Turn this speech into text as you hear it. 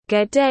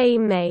G'day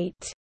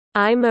mate.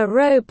 I'm a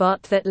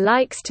robot that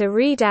likes to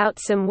read out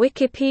some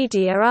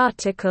Wikipedia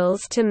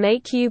articles to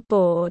make you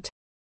bored.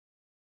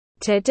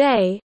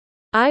 Today,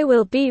 I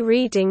will be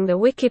reading the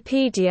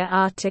Wikipedia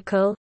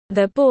article,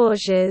 The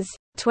Borgias,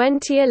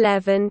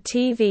 2011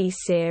 TV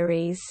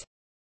series.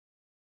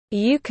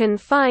 You can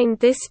find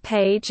this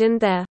page and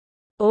the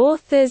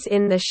authors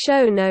in the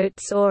show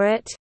notes or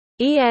at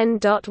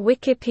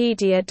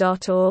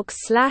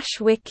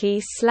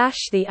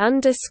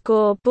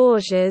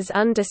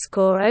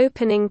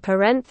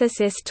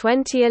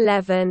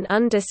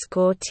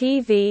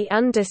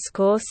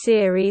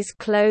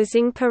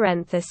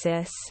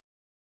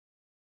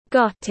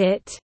Got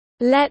it?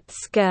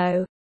 Let's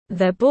go.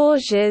 The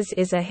Borgias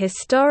is a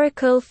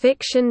historical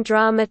fiction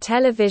drama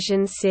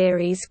television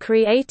series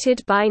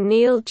created by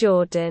Neil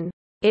Jordan.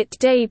 It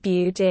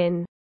debuted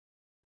in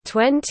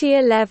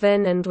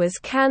 2011 and was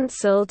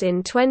cancelled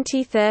in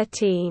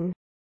 2013.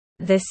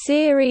 The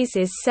series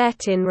is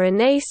set in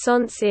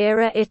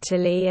Renaissance-era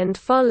Italy and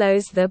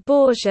follows the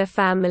Borgia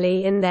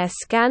family in their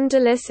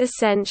scandalous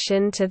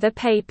ascension to the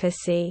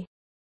papacy.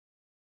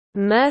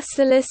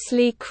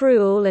 Mercilessly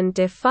cruel and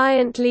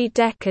defiantly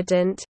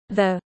decadent,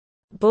 the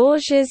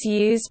Borgias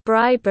use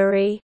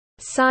bribery,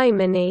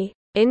 simony,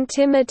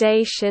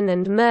 intimidation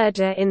and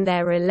murder in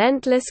their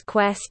relentless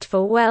quest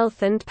for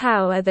wealth and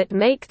power that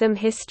make them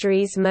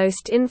history's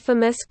most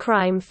infamous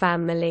crime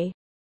family.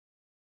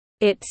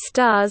 It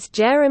stars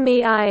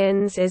Jeremy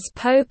Irons as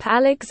Pope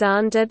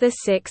Alexander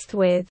VI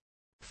with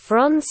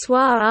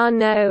François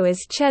Arnault as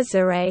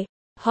Cesare,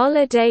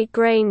 Holliday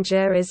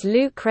Grainger as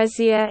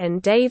Lucrezia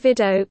and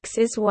David Oakes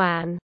as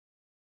Juan.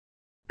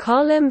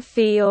 Colm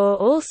Feore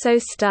also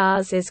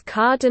stars as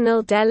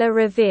Cardinal della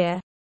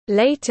Rovere,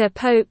 later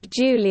Pope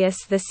Julius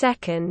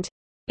II.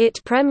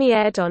 It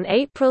premiered on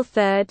April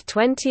 3,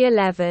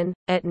 2011,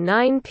 at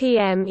 9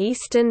 p.m.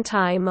 Eastern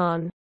Time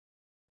on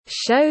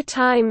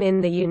Showtime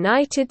in the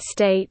United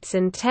States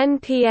and 10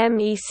 p.m.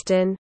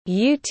 Eastern,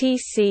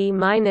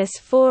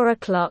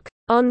 UTC-4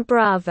 on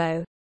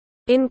Bravo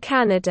in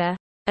Canada,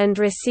 and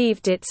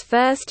received its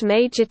first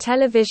major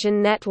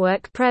television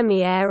network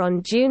premiere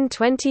on June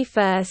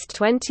 21,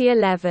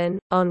 2011,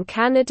 on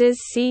Canada's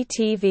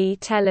CTV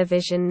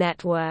television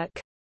network.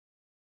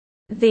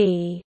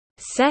 The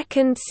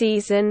second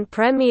season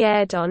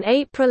premiered on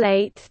April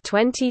 8,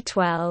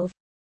 2012.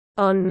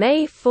 On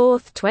May 4,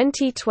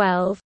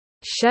 2012,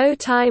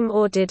 Showtime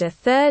ordered a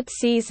third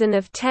season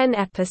of 10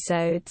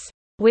 episodes,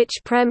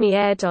 which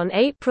premiered on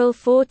April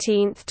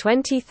 14,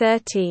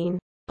 2013.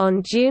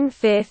 On June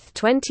 5,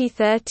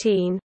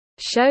 2013,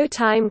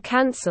 Showtime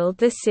cancelled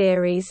the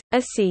series,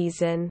 a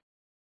season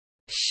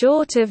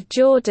short of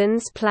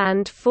Jordan's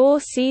planned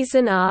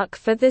four-season arc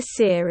for the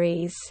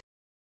series.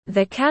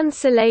 The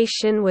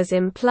cancellation was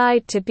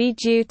implied to be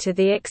due to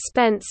the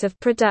expense of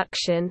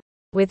production,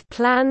 with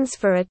plans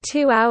for a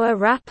 2-hour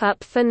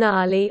wrap-up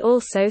finale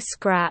also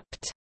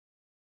scrapped.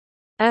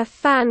 A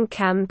fan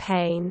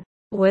campaign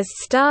was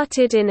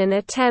started in an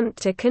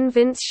attempt to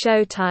convince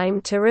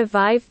Showtime to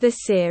revive the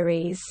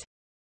series.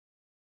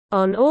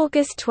 On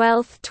August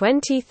 12,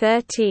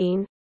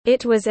 2013,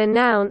 it was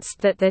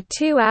announced that the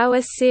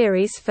 2-hour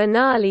series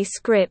finale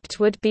script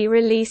would be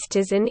released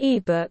as an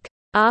ebook,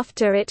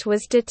 after it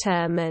was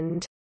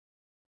determined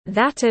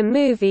that a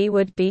movie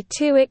would be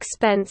too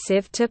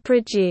expensive to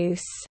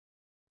produce.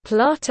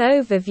 Plot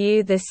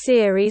overview: the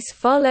series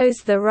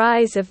follows the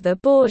rise of the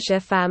Borgia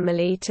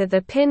family to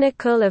the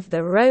pinnacle of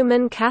the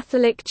Roman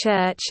Catholic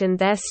Church and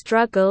their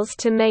struggles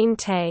to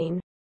maintain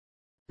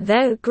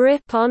their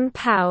grip on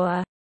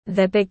power.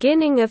 The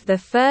beginning of the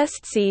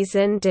first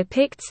season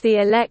depicts the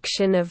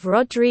election of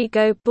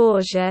Rodrigo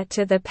Borgia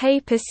to the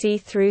papacy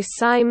through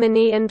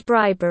simony and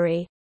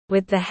bribery,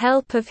 with the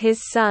help of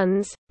his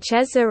sons,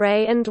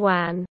 Cesare and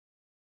Juan.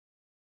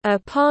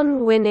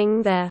 Upon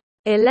winning the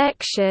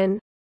election,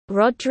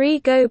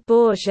 Rodrigo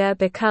Borgia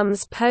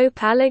becomes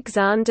Pope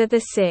Alexander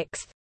VI,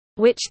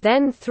 which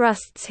then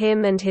thrusts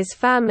him and his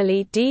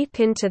family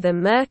deep into the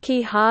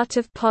murky heart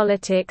of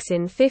politics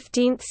in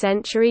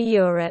 15th-century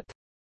Europe,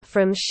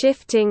 from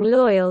shifting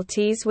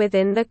loyalties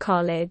within the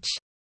College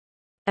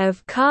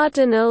of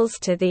Cardinals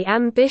to the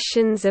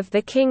ambitions of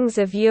the kings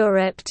of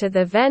Europe to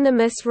the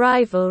venomous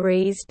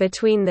rivalries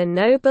between the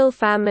noble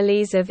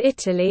families of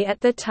Italy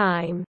at the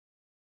time.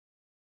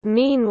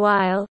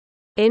 Meanwhile,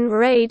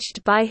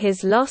 enraged by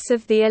his loss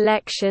of the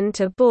election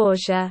to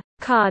Borgia,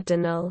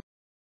 Cardinal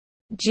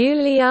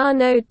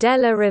Giuliano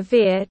della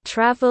Rovere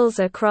travels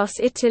across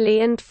Italy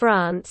and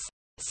France,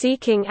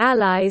 seeking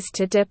allies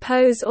to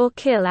depose or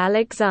kill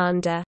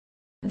Alexander.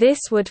 This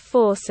would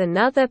force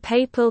another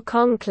papal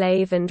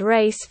conclave and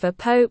race for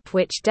Pope,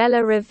 which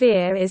della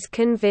Rovere is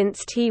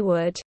convinced he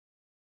would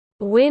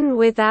win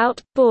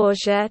without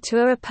Borgia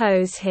to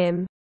oppose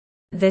him.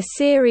 The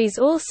series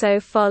also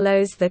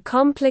follows the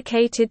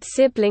complicated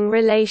sibling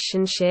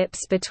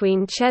relationships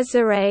between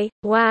Cesare,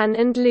 Juan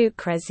and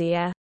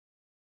Lucrezia.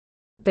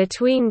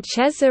 Between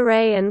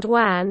Cesare and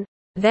Juan,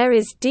 there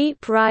is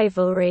deep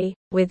rivalry,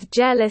 with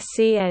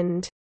jealousy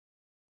and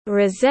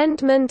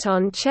resentment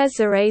on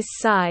Cesare's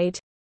side,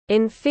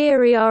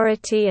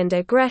 inferiority and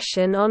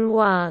aggression on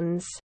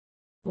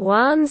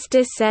Juan's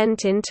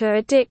descent into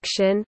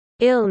addiction,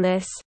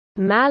 illness,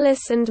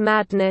 malice and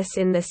madness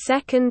in the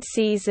second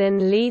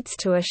season leads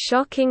to a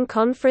shocking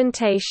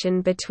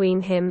confrontation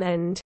between him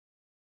and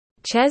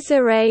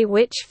Cesare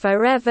which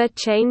forever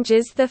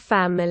changes the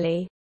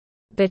family.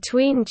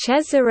 Between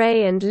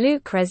Cesare and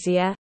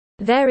Lucrezia,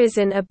 there is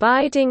an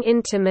abiding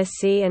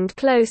intimacy and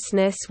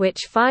closeness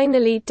which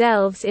finally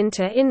delves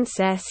into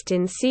incest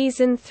in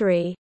season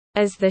 3,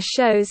 as the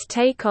shows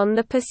take on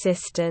the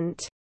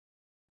persistent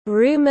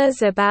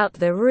rumors about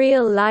the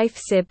real-life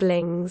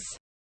siblings.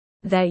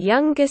 Their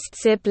youngest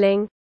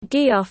sibling,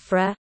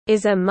 Giofra,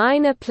 is a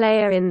minor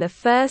player in the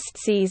first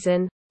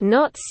season,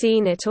 not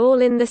seen at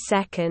all in the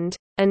second,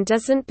 and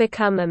doesn't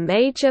become a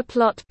major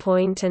plot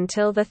point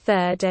until the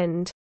third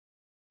and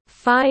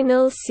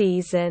final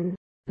season.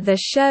 The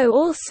show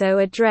also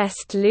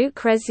addressed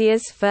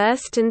Lucrezia's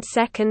first and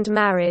second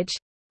marriage,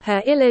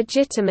 her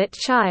illegitimate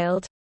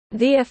child,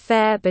 the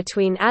affair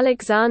between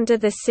Alexander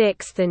VI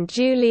and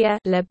Julia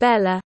La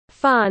Bella,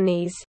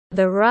 Farnese,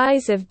 the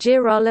rise of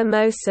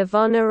Girolamo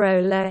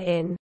Savonarola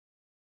in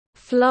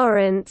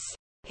Florence,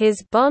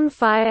 his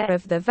bonfire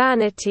of the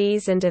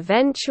vanities and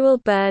eventual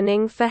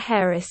burning for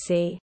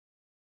heresy.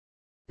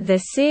 The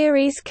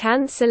series'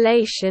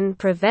 cancellation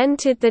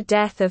prevented the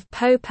death of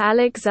Pope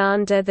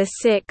Alexander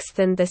VI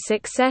and the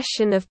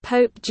succession of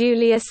Pope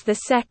Julius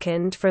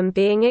II from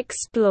being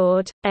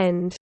explored,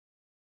 and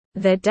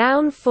the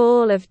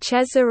downfall of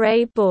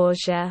Cesare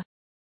Borgia.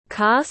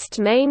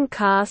 Main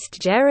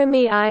cast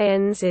Jeremy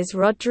Irons is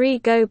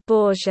Rodrigo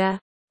Borgia,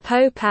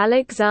 Pope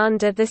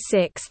Alexander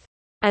VI,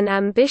 an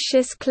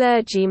ambitious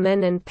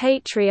clergyman and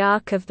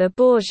patriarch of the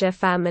Borgia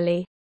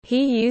family.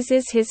 He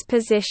uses his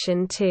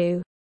position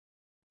to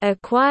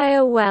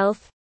acquire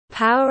wealth,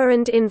 power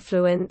and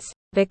influence,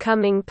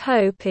 becoming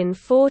pope in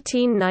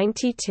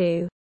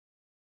 1492.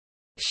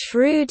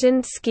 Shrewd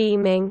and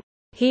scheming,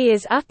 he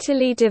is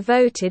utterly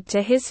devoted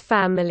to his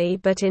family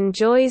but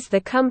enjoys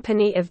the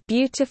company of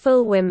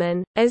beautiful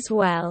women, as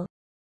well.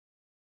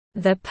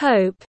 The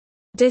Pope,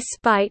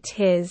 despite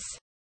his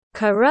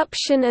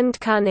corruption and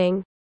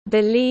cunning,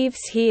 believes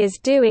he is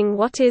doing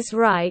what is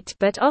right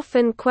but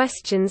often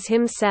questions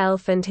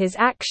himself and his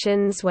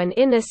actions when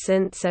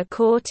innocents are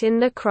caught in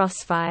the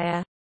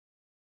crossfire.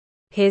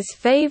 His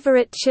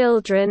favorite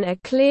children are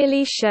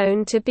clearly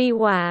shown to be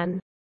Juan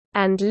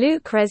and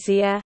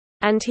Lucrezia,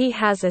 and he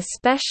has a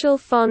special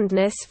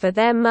fondness for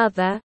their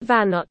mother,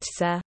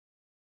 Vanozza.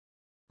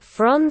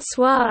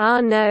 François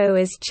Arnaud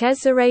is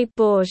Cesare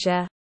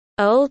Borgia,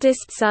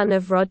 oldest son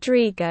of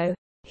Rodrigo.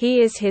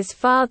 He is his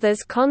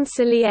father's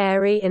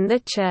consigliere in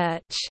the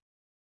church.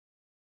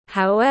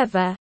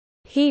 However,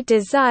 he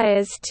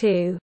desires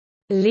to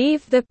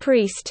leave the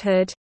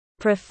priesthood,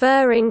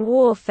 preferring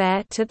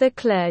warfare to the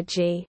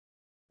clergy.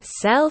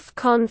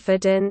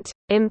 Self-confident,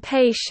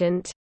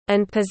 impatient,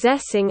 and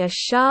possessing a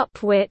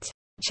sharp wit,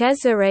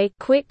 Cesare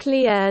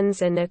quickly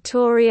earns a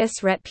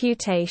notorious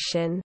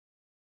reputation.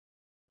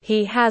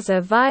 He has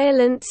a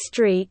violent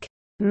streak,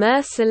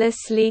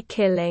 mercilessly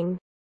killing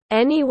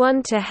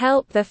anyone to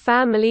help the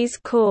family's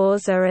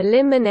cause or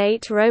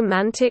eliminate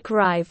romantic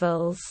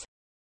rivals.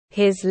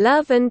 His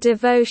love and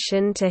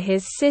devotion to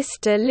his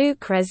sister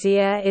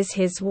Lucrezia is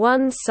his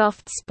one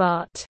soft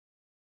spot.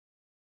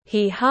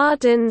 He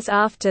hardens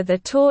after the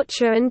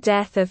torture and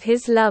death of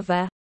his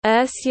lover,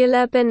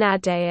 Ursula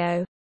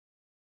Bonadeo,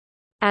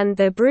 and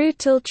the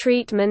brutal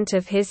treatment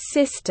of his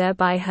sister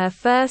by her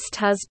first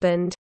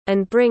husband,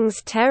 and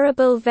brings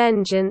terrible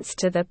vengeance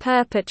to the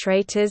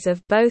perpetrators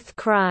of both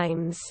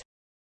crimes.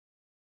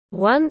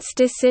 Once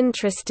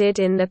disinterested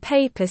in the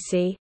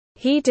papacy,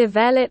 he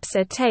develops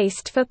a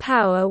taste for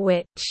power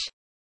which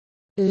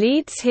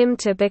leads him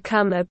to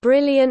become a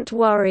brilliant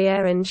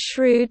warrior and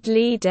shrewd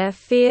leader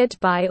feared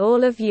by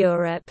all of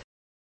Europe.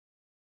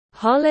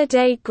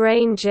 Holiday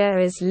Granger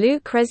is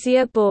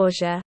Lucrezia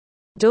Borgia,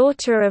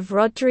 daughter of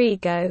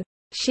Rodrigo.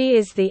 She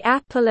is the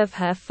apple of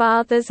her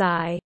father's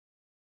eye.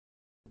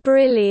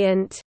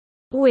 Brilliant,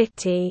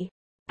 witty,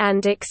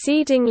 and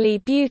exceedingly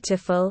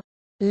beautiful,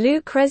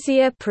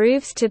 Lucrezia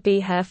proves to be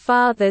her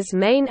father's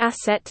main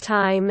asset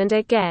time and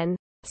again,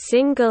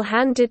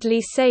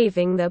 single-handedly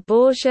saving the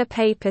Borgia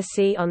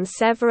papacy on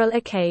several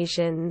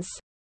occasions.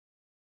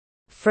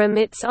 From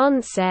its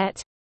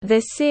onset, the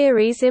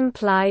series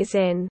implies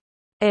an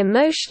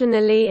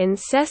emotionally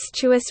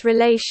incestuous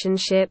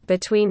relationship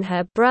between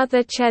her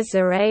brother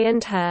Cesare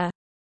and her.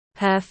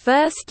 Her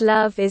first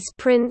love is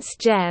Prince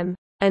Jem,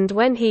 and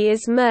when he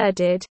is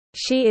murdered,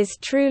 she is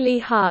truly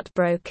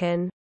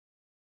heartbroken.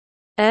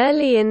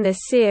 Early in the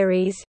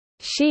series,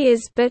 she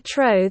is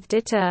betrothed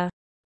at a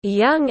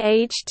young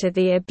age to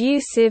the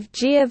abusive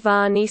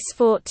Giovanni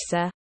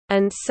Sforza,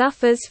 and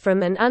suffers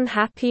from an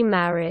unhappy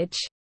marriage.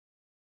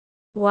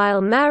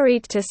 While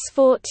married to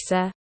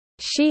Sforza,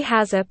 she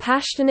has a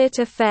passionate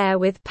affair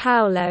with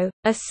Paolo,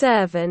 a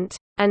servant,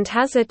 and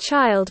has a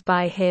child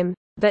by him,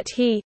 but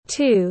he,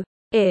 too,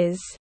 is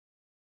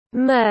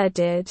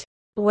murdered.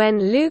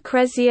 When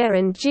Lucrezia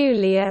and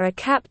Julia are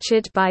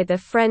captured by the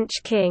French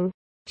king,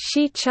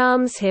 She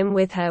charms him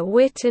with her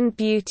wit and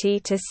beauty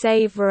to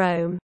save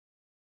Rome.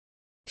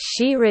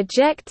 She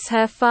rejects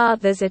her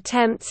father's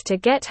attempts to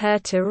get her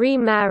to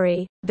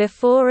remarry,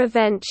 before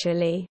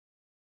eventually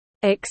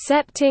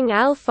accepting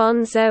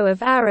Alfonso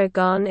of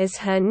Aragon as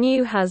her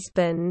new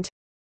husband.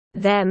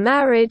 Their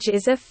marriage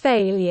is a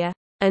failure,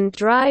 and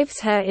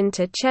drives her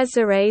into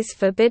Cesare's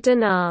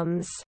forbidden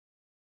arms.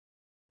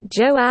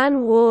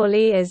 Joanne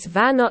Worley as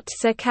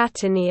Vanozza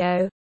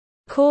Cataneo,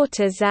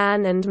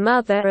 courtesan and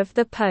mother of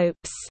the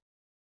Pope's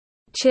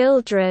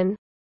children.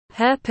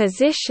 Her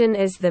position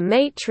as the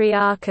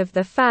matriarch of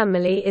the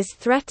family is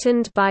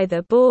threatened by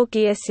the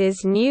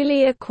Borgias'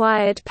 newly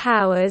acquired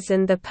powers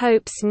and the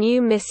Pope's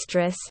new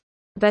mistress,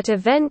 but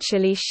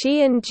eventually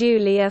she and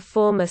Julia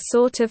form a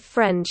sort of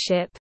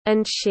friendship,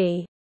 and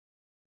she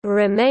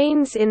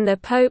remains in the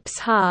Pope's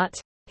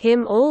heart,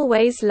 him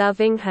always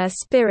loving her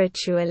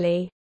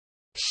spiritually.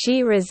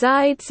 She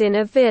resides in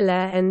a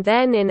villa and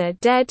then in a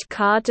dead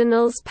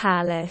cardinal's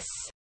palace.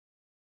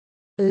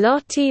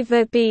 Lottie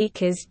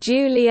Verbeek is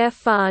Julia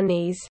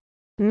Farnese,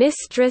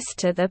 mistress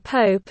to the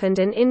Pope and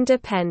an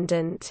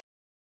independent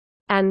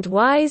and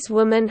wise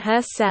woman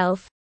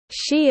herself.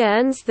 She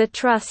earns the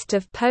trust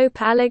of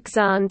Pope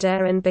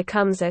Alexander and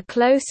becomes a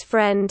close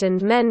friend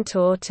and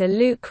mentor to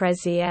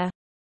Lucrezia.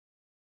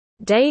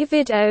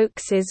 David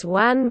Oakes is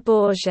Juan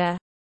Borgia,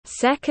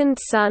 second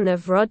son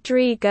of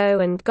Rodrigo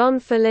and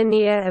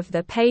Gonfalonier of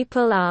the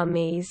Papal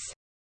armies.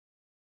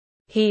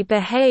 He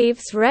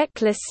behaves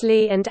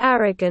recklessly and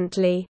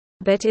arrogantly,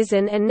 but is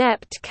an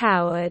inept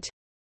coward.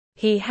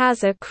 He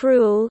has a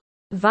cruel,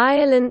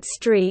 violent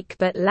streak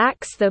but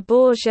lacks the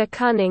Borgia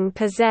cunning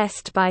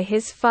possessed by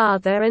his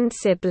father and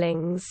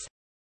siblings.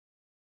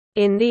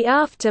 In the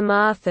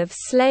aftermath of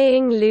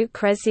slaying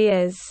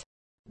Lucrezia's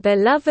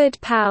beloved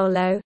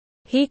Paolo,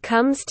 he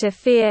comes to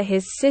fear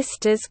his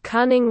sister's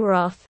cunning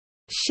wrath.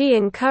 She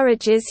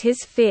encourages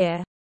his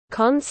fear,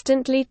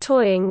 constantly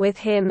toying with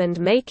him and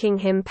making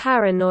him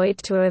paranoid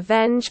to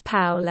avenge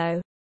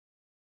Paolo.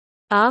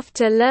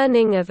 After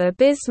learning of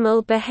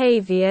abysmal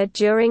behavior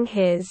during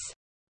his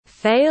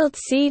failed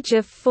siege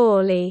of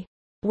Forli,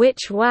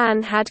 which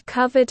Juan had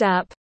covered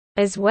up,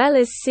 as well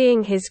as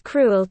seeing his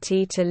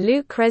cruelty to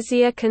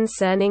Lucrezia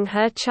concerning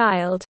her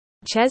child,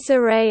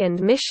 Cesare and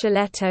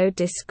Micheletto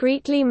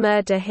discreetly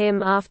murder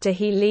him after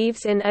he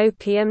leaves an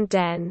opium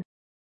den.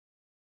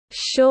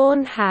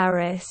 Sean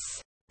Harris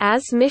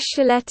as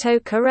Micheletto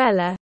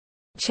Corella,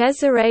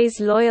 Cesare's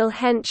loyal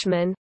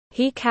henchman,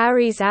 he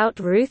carries out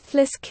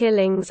ruthless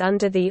killings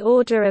under the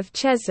order of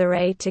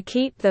Cesare to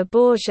keep the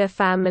Borgia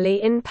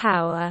family in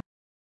power.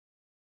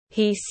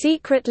 He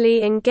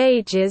secretly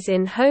engages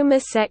in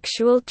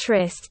homosexual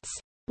trysts,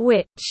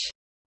 which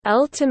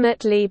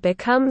ultimately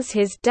becomes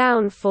his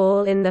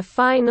downfall in the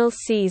final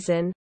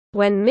season,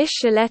 when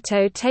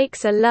Micheletto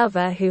takes a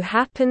lover who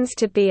happens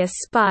to be a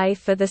spy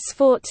for the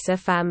Sforza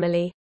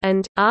family,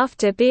 and,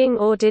 after being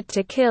ordered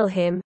to kill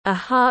him, a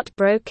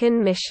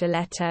heartbroken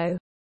Micheletto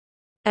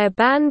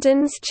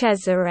abandons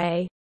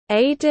Cesare.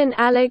 Aidan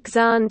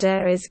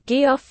Alexander as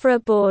Giuffre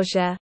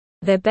Borgia,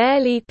 the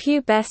barely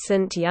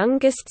pubescent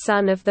youngest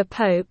son of the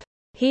Pope.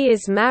 He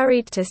is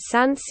married to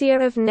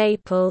Sancia of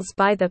Naples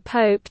by the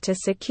Pope to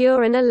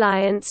secure an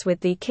alliance with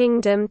the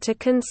kingdom to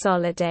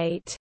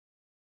consolidate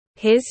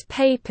his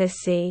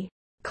papacy.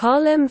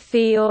 Colum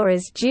Fior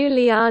as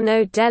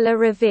Giuliano della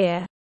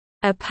Rovere,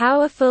 a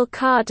powerful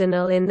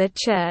cardinal in the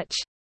Church.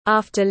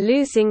 After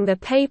losing the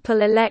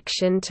papal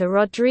election to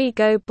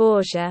Rodrigo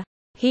Borgia,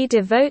 he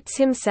devotes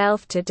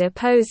himself to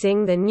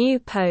deposing the new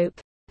pope,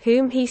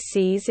 whom he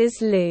sees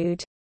as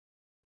lewd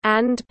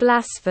and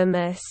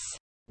blasphemous.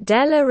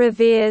 Della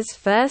Rovere's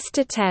first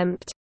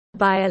attempt,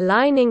 by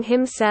aligning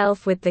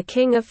himself with the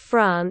King of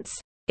France,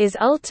 is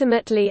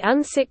ultimately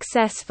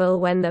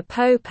unsuccessful when the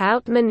Pope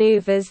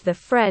outmaneuvers the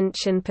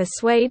French and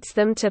persuades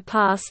them to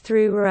pass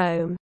through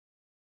Rome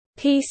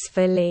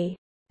peacefully.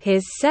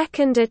 His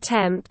second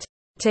attempt,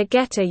 to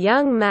get a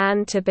young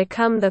man to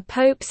become the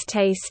Pope's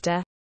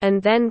taster,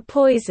 and then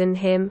poison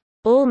him,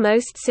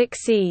 almost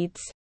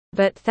succeeds,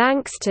 but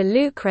thanks to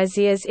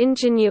Lucrezia's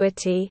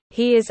ingenuity,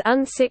 he is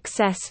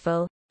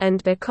unsuccessful,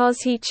 and because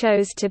he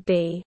chose to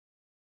be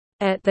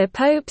at the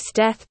Pope's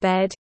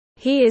deathbed,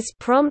 he is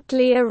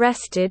promptly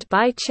arrested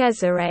by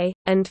Cesare,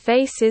 and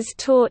faces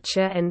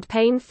torture and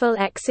painful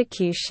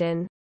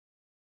execution.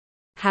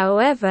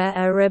 However,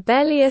 a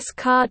rebellious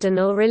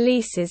cardinal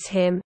releases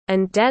him,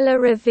 and Della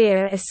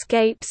Rovere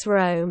escapes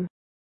Rome.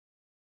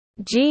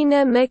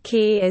 Gina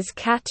McKee as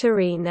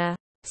Caterina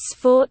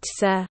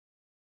Sforza,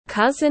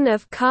 cousin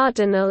of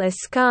Cardinal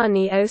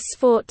Ascanio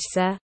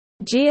Sforza,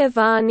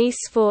 Giovanni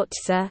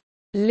Sforza,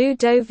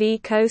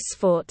 Ludovico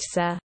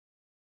Sforza.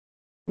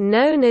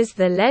 Known as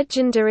the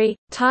legendary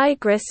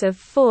Tigress of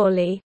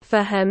Forli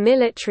for her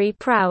military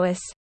prowess,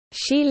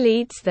 she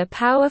leads the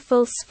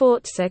powerful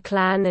Sforza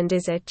clan and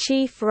is a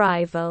chief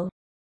rival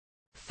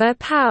for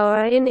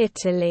power in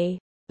Italy.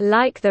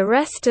 Like the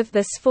rest of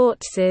the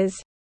Sforzas,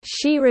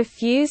 she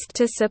refused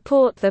to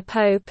support the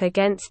Pope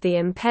against the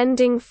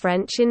impending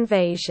French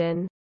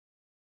invasion.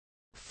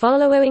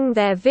 Following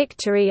their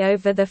victory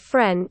over the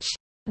French,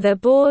 the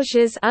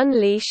Borgias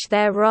unleash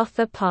their wrath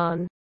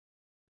upon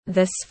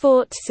the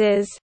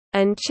Sforzas,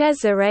 and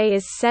Cesare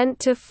is sent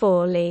to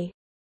Forli.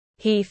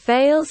 He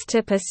fails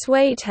to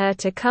persuade her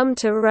to come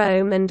to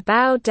Rome and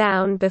bow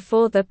down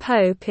before the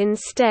Pope.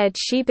 Instead,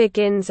 she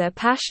begins a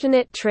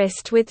passionate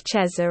tryst with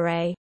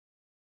Cesare.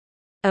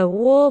 A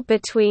war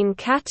between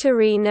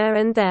Caterina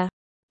and the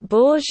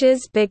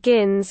Borgias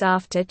begins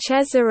after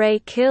Cesare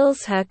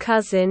kills her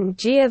cousin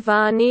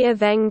Giovanni,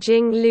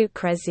 avenging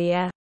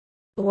Lucrezia.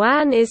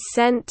 Juan is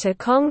sent to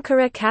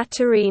conquer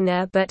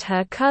Caterina, but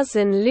her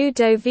cousin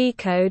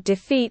Ludovico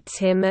defeats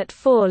him at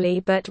Forli,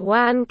 but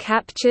Juan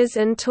captures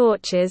and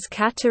tortures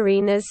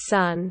Caterina's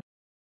son.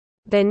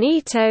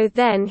 Benito.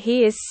 Then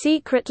he is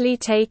secretly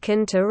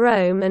taken to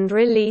Rome and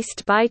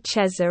released by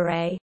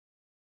Cesare.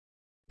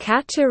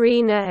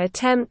 Caterina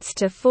attempts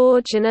to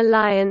forge an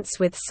alliance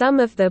with some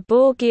of the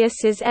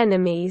Borgias'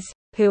 enemies,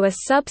 who are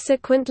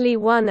subsequently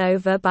won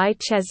over by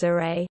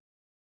Cesare.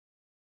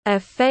 A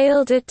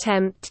failed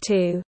attempt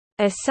to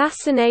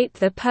assassinate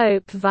the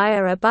Pope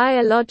via a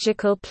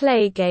biological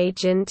plague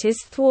agent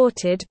is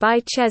thwarted by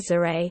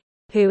Cesare,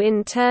 who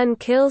in turn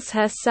kills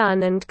her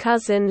son and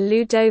cousin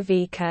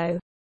Ludovico.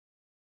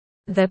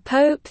 The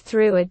Pope,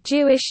 through a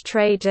Jewish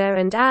trader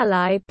and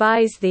ally,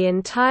 buys the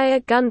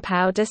entire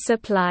gunpowder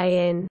supply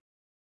in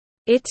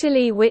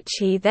Italy, which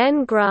he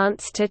then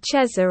grants to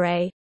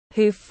Cesare,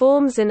 who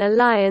forms an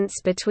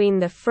alliance between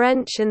the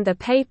French and the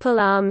Papal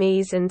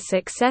armies and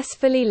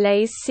successfully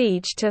lays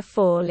siege to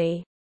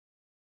Forli.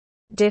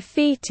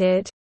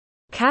 Defeated,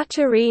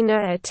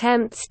 Caterina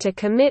attempts to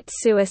commit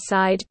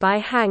suicide by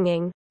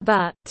hanging,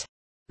 but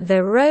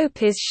the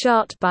rope is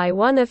shot by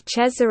one of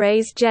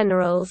Cesare's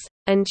generals,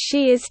 and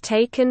she is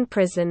taken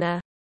prisoner.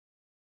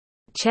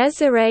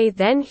 Cesare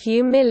then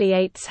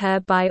humiliates her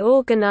by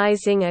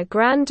organizing a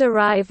grand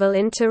arrival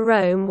into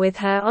Rome with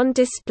her on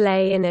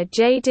display in a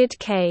jaded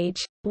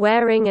cage,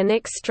 wearing an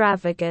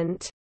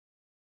extravagant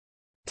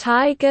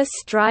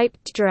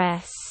tiger-striped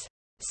dress.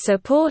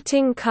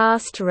 Supporting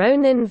cast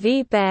Ronan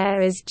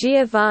Vibert as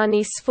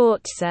Giovanni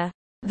Sforza,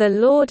 the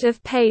Lord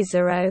of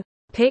Pesaro,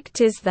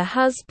 picked as the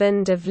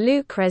husband of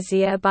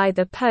Lucrezia by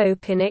the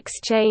Pope in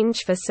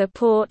exchange for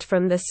support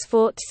from the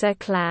Sforza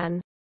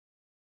clan.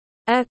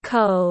 A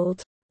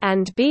cold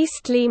and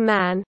beastly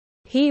man,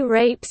 he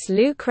rapes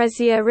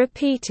Lucrezia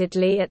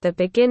repeatedly at the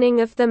beginning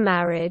of the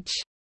marriage.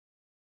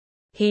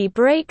 He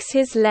breaks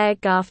his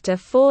leg after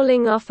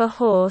falling off a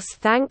horse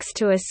thanks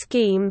to a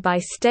scheme by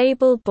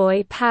stable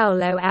boy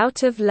Paolo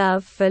out of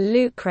love for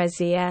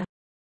Lucrezia.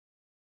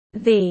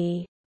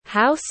 The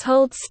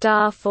household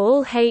staff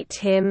all hate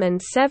him,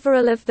 and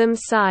several of them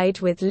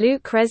side with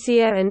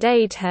Lucrezia and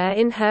aid her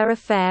in her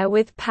affair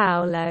with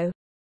Paolo.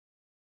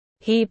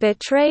 He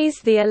betrays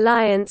the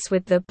alliance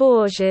with the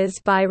Borgias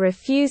by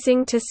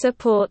refusing to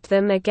support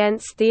them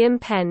against the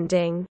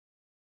impending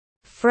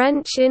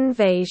French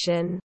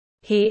invasion.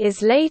 He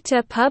is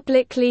later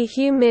publicly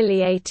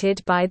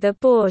humiliated by the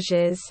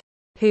Borgias,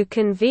 who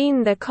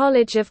convene the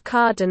College of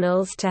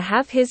Cardinals to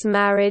have his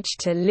marriage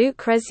to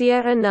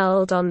Lucrezia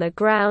annulled on the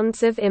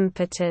grounds of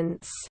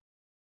impotence.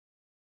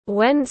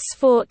 When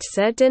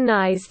Sforza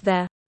denies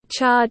the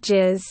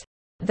charges,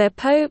 the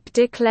Pope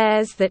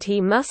declares that he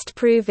must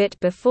prove it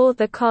before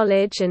the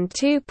college, and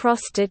 2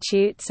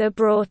 prostitutes are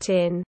brought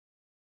in.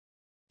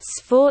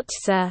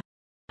 Sforza,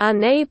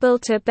 unable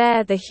to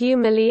bear the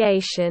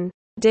humiliation,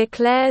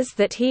 declares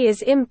that he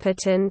is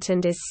impotent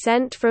and is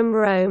sent from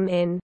Rome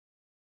in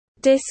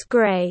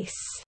disgrace.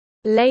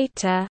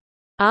 Later,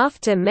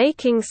 after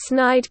making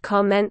snide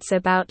comments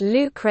about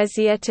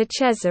Lucrezia to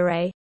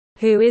Cesare,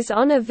 who is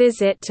on a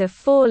visit to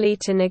Forli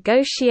to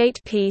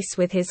negotiate peace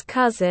with his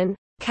cousin,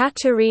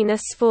 Caterina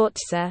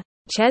Sforza,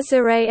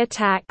 Cesare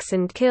attacks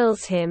and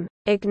kills him,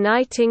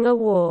 igniting a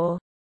war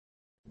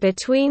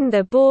between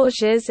the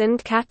Borgias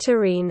and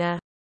Caterina.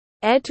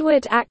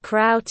 Edward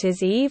Acraut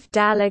as Yves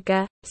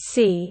d'Alaga,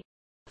 c.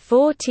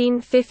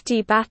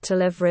 1450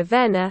 Battle of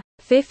Ravenna,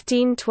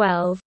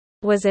 1512,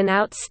 was an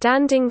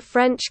outstanding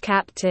French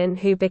captain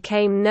who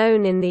became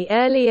known in the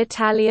early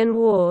Italian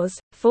wars,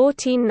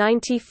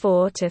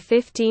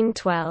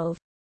 1494–1512.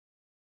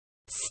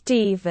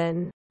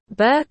 Stephen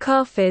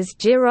Berkoff as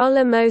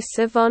Girolamo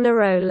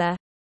Savonarola,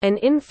 an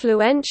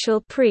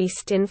influential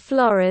priest in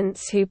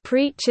Florence who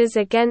preaches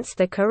against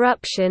the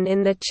corruption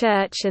in the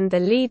Church and the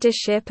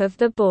leadership of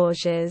the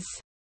Borgias.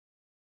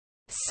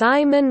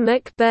 Simon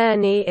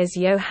McBurney as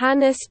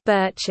Johannes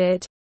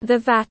Burchard, the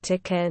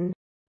Vatican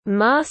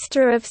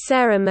Master of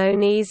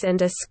Ceremonies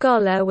and a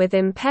scholar with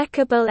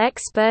impeccable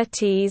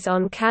expertise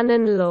on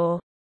canon law.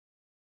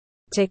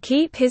 To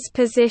keep his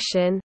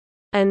position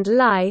and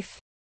life,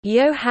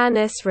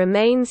 Johannes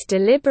remains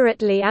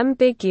deliberately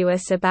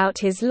ambiguous about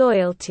his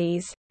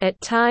loyalties,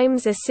 at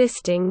times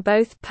assisting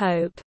both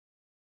Pope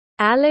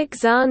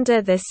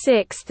Alexander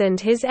VI and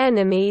his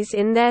enemies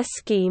in their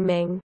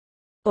scheming.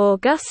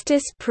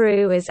 Augustus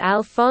Prue as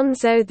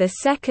Alfonso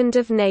II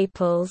of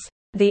Naples,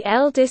 the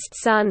eldest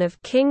son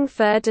of King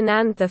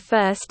Ferdinand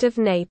I of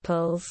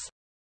Naples.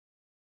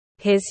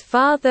 His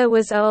father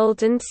was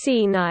old and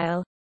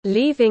senile,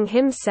 leaving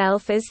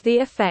himself as the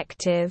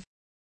effective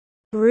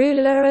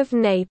ruler of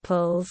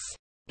Naples.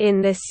 In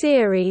the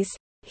series,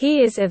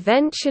 he is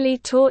eventually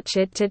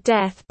tortured to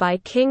death by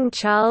King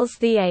Charles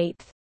VIII,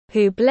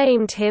 who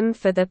blamed him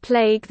for the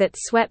plague that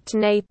swept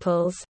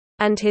Naples,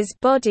 and his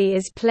body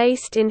is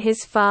placed in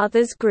his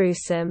father's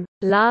gruesome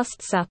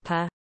Last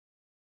Supper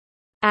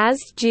as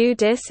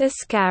Judas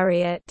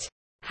Iscariot.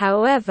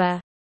 However,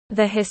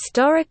 the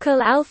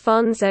historical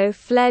Alfonso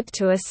fled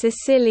to a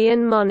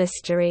Sicilian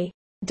monastery,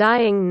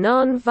 dying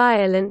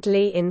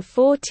non-violently in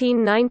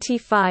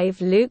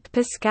 1495. Luke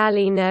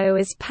Pascalino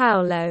as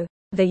Paolo,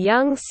 the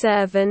young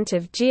servant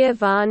of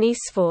Giovanni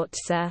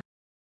Sforza.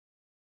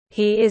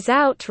 He is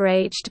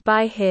outraged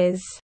by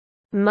his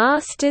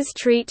master's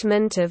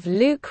treatment of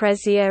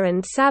Lucrezia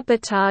and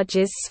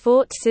sabotages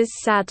Sforza's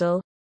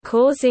saddle,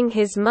 causing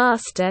his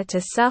master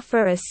to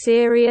suffer a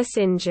serious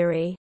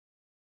injury.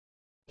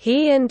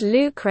 He and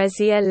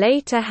Lucrezia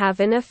later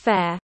have an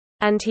affair,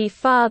 and he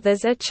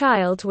fathers a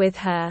child with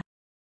her.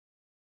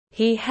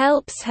 He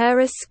helps her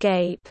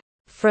escape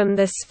from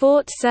the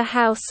Sforza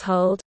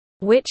household,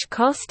 which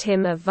cost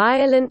him a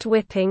violent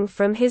whipping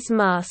from his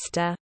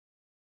master.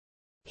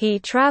 He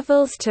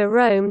travels to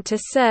Rome to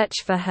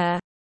search for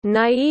her,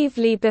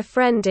 naively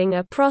befriending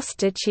a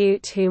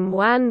prostitute whom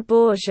Juan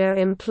Borgia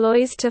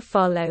employs to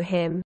follow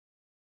him.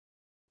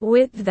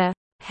 With the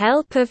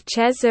help of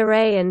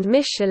Cesare and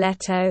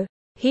Micheletto,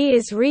 he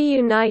is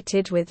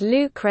reunited with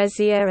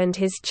Lucrezia and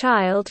his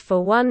child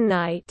for one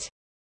night.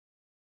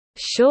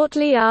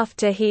 Shortly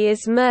after, he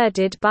is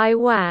murdered by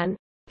Juan,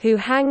 who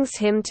hangs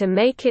him to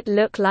make it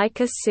look like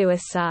a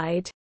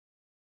suicide.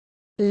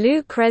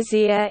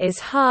 Lucrezia is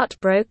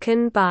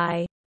heartbroken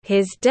by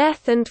his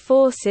death and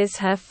forces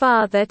her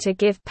father to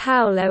give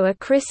Paolo a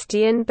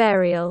Christian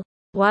burial,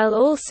 while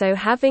also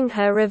having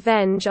her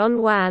revenge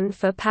on Juan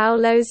for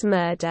Paolo's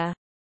murder.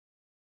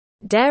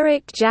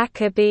 Derek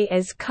Jacobi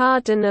as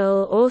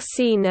Cardinal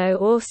Orsino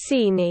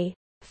Orsini,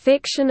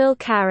 fictional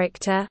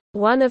character,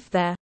 one of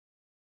the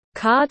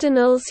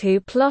cardinals who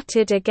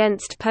plotted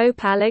against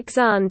Pope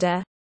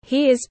Alexander.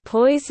 He is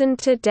poisoned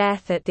to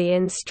death at the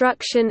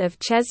instruction of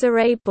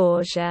Cesare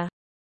Borgia.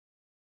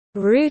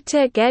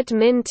 Ruta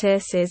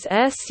Gedmintis is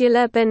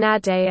Ursula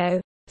Bernadeo,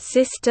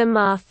 Sister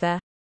Martha,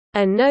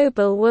 a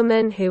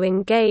noblewoman who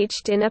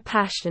engaged in a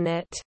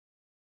passionate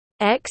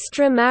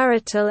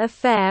extramarital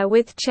affair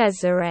with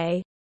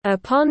Cesare.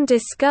 Upon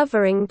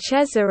discovering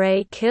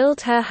Cesare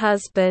killed her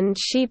husband,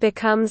 she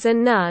becomes a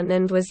nun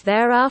and was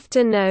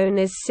thereafter known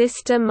as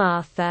Sister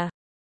Martha.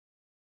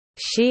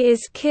 She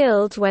is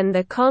killed when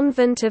the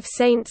convent of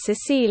Saint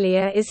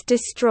Cecilia is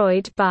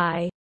destroyed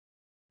by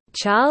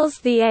Charles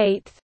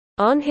VIII,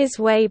 on his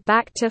way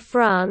back to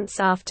France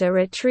after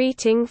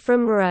retreating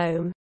from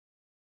Rome.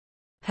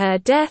 Her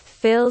death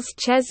fills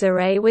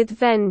Cesare with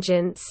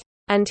vengeance,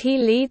 and he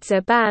leads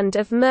a band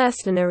of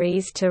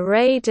mercenaries to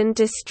raid and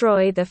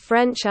destroy the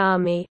French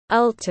army,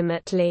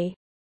 ultimately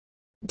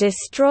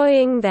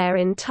destroying their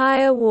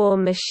entire war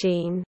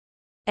machine.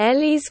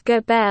 Elise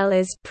Gabelle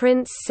as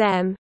Prince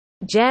Sem,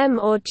 Jem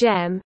or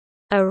Jem,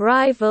 a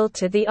rival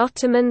to the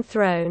Ottoman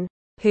throne,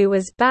 who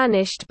was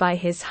banished by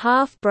his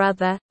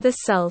half-brother, the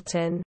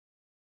Sultan.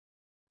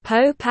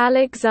 Pope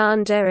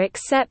Alexander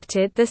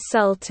accepted the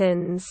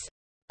Sultan's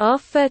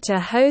offer to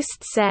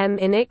host Sem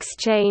in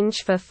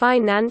exchange for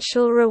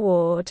financial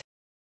reward.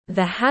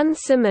 The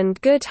handsome and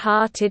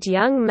good-hearted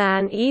young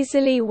man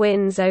easily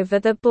wins over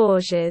the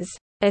Borgias,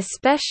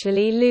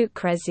 especially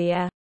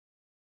Lucrezia.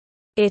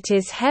 It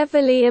is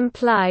heavily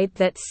implied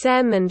that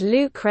Sem and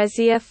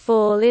Lucrezia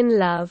fall in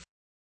love,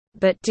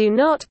 but do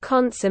not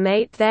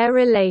consummate their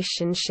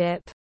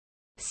relationship.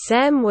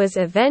 Sem was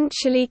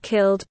eventually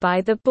killed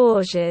by the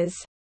Borgias,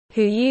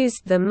 who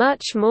used the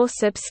much more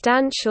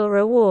substantial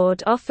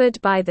reward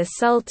offered by the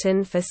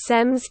Sultan for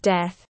Sem's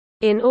death,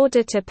 in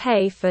order to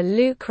pay for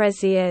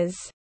Lucrezia's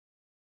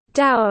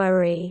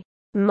dowry.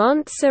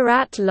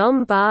 Montserrat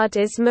Lombard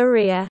is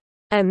Maria,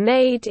 a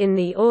maid in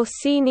the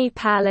Orsini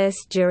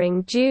Palace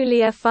during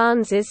Giulia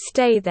Fanza's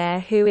stay there,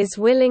 who is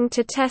willing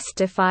to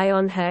testify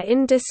on her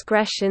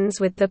indiscretions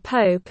with the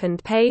Pope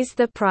and pays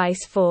the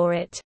price for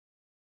it.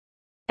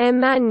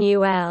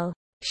 Emmanuel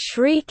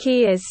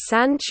Shrieky is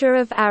Sancha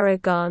of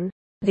Aragon,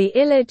 the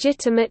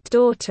illegitimate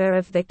daughter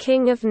of the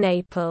King of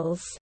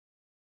Naples.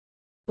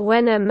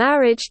 When a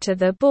marriage to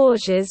the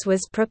Borgias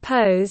was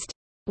proposed,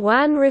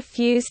 Juan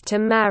refused to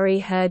marry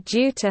her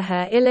due to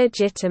her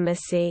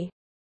illegitimacy.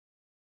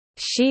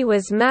 She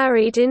was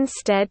married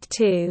instead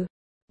to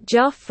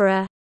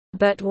Joffre,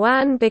 but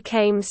Juan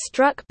became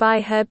struck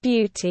by her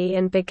beauty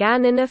and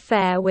began an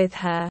affair with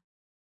her.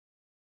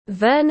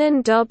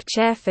 Vernon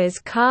Dobchev as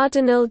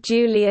Cardinal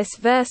Julius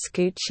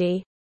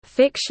Verscucci,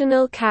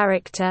 fictional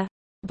character,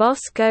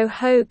 Bosco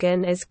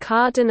Hogan as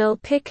Cardinal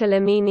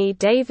Piccolomini,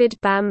 David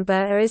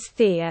Bamba as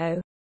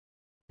Theo,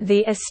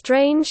 the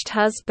estranged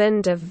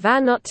husband of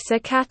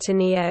Vanozza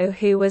Cattaneo,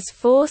 who was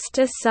forced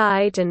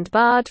aside and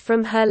barred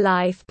from her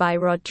life by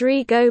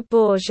Rodrigo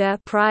Borgia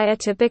prior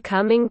to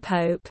becoming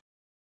pope.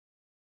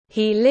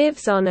 He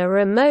lives on a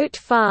remote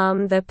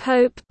farm the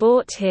Pope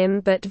bought him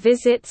but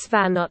visits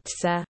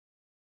Vanozza.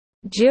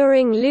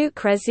 During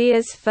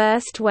Lucrezia's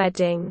first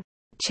wedding,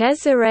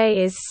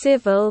 Cesare is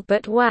civil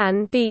but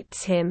Juan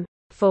beats him,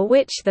 for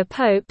which the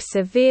Pope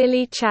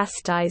severely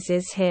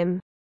chastises him.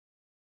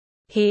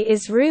 He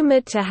is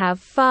rumored to have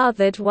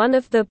fathered one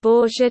of the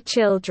Borgia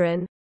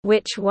children,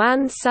 which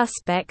Juan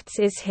suspects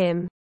is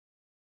him.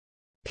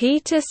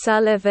 Peter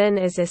Sullivan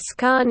as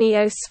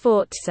Ascanio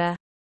Sforza,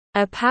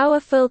 a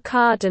powerful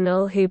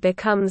cardinal who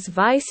becomes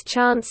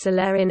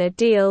vice-chancellor in a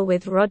deal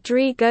with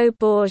Rodrigo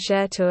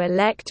Borgia to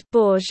elect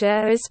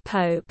Borgia as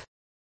pope.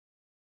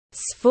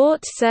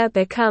 Sforza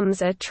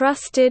becomes a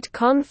trusted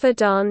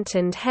confidant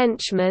and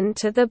henchman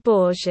to the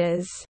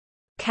Borgias,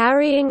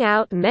 carrying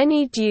out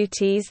many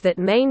duties that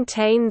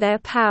maintain their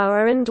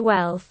power and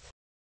wealth.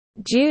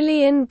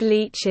 Julian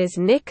Bleach is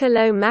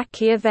Niccolò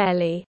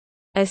Machiavelli,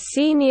 a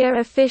senior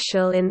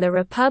official in the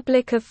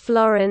Republic of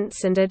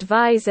Florence and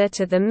advisor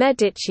to the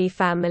Medici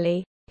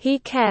family. He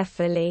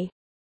carefully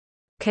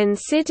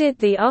considered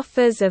the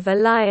offers of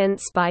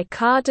alliance by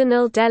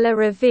Cardinal della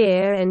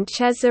Rovere and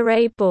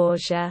Cesare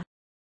Borgia.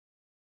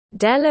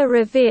 Della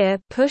Rovere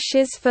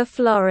pushes for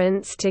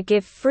Florence to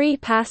give free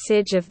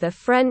passage of the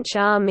French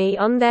army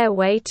on their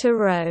way to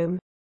Rome.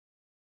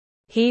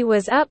 He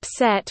was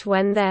upset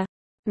when the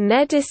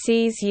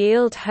Medicis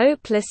yield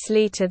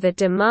hopelessly to the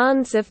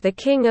demands of the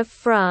King of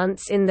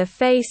France in the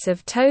face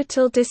of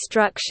total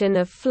destruction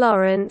of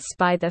Florence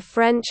by the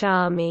French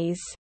armies.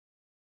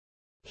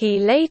 He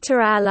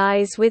later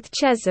allies with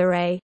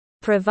Cesare,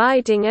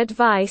 providing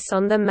advice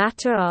on the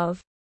matter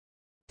of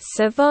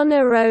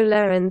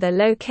Savonarola and the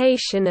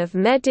location of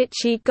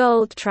Medici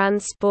gold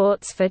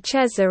transports for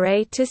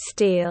Cesare to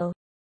steal.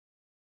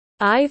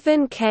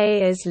 Ivan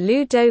K. as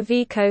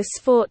Ludovico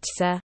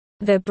Sforza,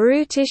 the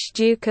brutish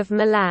Duke of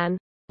Milan,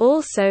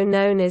 also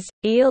known as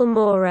Il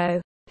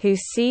Moro, who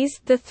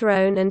seized the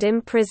throne and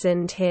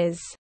imprisoned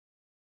his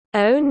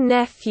own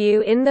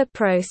nephew in the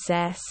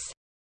process.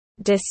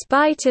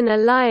 Despite an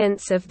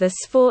alliance of the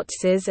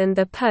Sforzas and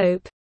the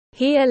Pope,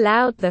 he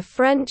allowed the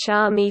French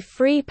army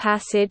free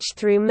passage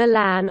through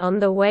Milan on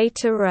the way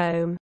to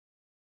Rome.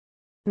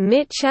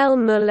 Michel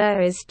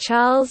Muller is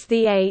Charles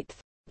VIII,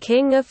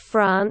 King of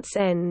France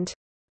and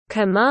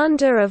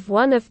commander of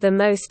one of the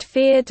most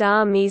feared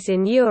armies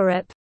in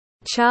Europe.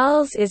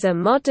 Charles is a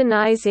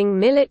modernizing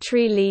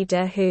military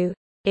leader who,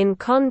 in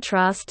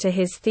contrast to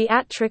his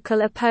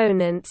theatrical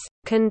opponents,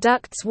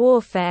 conducts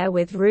warfare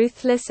with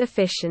ruthless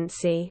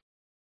efficiency.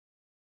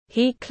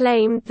 He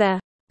claimed the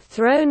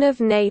throne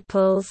of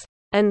Naples,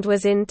 and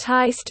was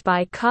enticed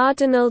by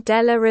Cardinal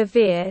della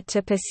Rovere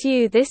to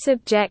pursue this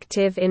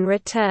objective in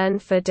return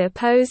for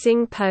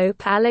deposing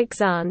Pope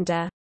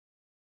Alexander.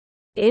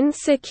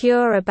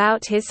 Insecure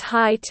about his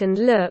height and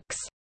looks,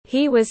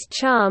 he was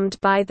charmed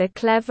by the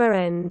clever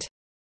and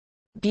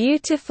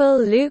beautiful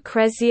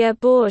Lucrezia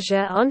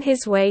Borgia on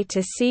his way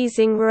to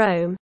seizing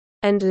Rome,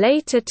 and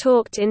later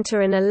talked into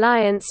an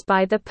alliance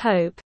by the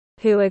Pope,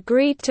 who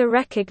agreed to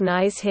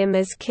recognize him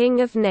as King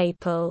of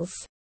Naples.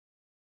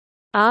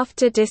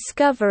 After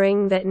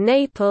discovering that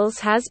Naples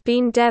has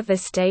been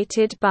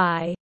devastated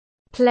by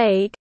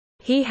plague,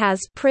 he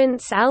has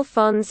Prince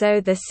Alfonso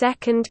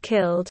II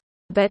killed,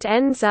 but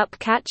ends up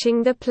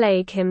catching the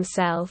plague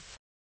himself.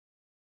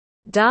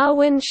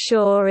 Darwin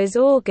Shaw is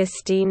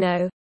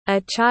Augustino,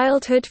 a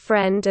childhood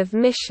friend of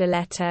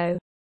Micheletto.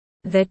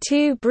 The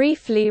two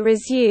briefly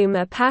resume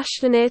a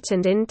passionate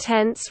and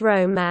intense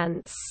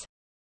romance.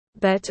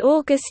 But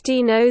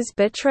Augustino's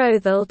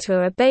betrothal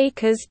to a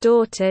baker's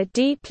daughter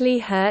deeply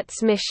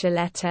hurts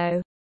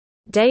Micheletto.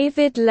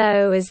 David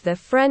Lowe is the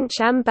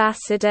French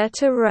ambassador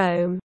to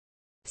Rome.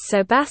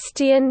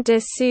 Sebastian de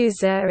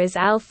Souza is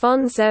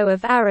Alfonso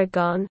of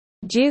Aragon,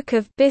 Duke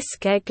of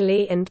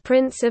Bisceglie and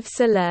Prince of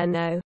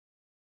Salerno.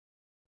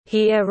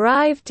 He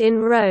arrived in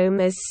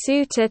Rome as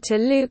suitor to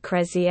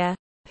Lucrezia,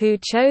 who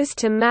chose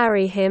to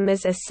marry him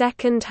as a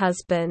second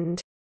husband.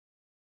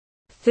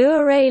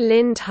 Thure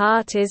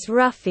Lindhart is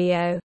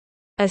Ruffio.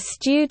 A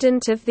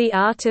student of the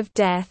art of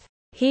death,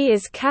 he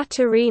is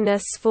Caterina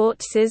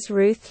Sforza's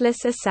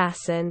ruthless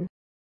assassin.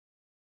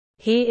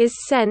 He is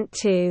sent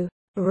to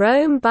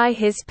Rome by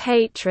his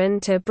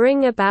patron to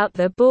bring about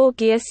the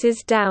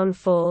Borgias'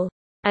 downfall,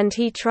 and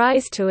he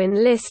tries to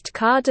enlist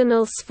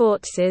Cardinal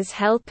Sforza's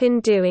help in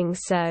doing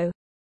so.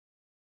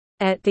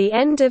 At the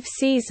end of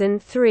Season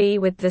 3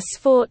 with the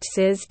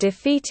Sforzas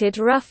defeated,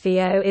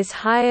 Ruffio is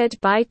hired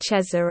by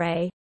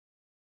Cesare.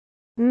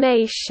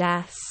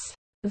 Macias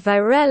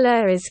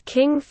Varela is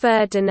King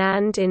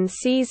Ferdinand in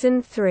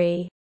Season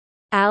 3.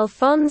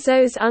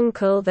 Alfonso's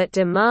uncle that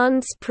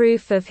demands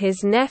proof of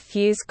his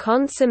nephew's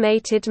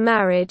consummated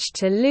marriage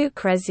to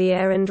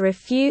Lucrezia and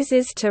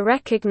refuses to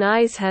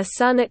recognize her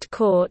son at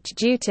court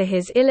due to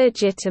his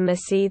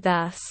illegitimacy,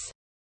 thus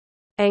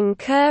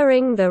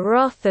incurring the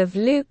wrath of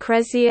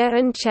Lucrezia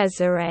and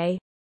Cesare.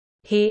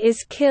 He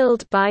is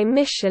killed by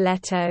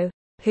Micheletto,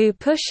 who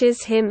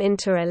pushes him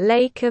into a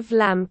lake of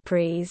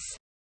lampreys.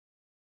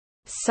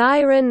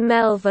 Cyron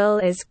Melville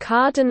is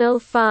Cardinal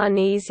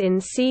Farnese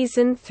in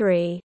Season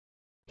 3.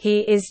 He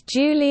is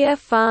Julia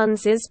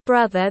Farnes's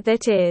brother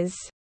that is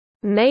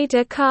made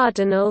a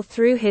cardinal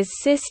through his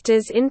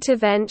sister's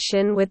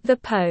intervention with the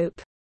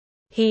Pope.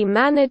 He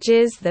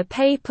manages the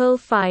papal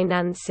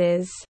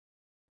finances.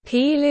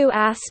 Pilu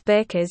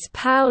Aspic is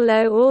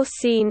Paolo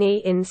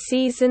Orsini in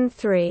Season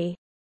 3.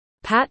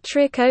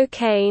 Patrick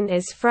O'Kane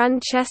is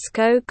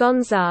Francesco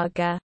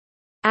Gonzaga.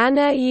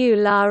 Anna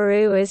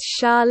Eularu is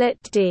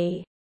Charlotte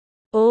D.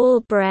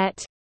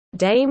 Albrecht,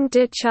 Dame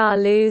de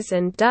Charlus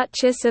and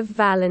Duchess of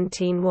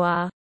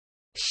Valentinois.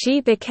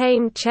 She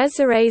became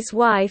Cesare's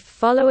wife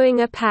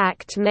following a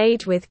pact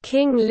made with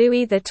King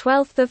Louis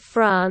XII of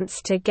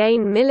France to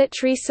gain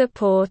military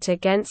support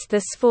against the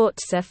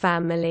Sforza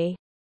family.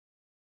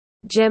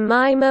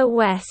 Jemima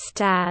West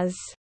as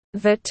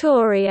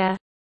Vittoria,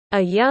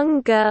 a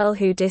young girl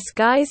who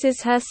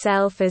disguises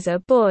herself as a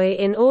boy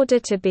in order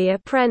to be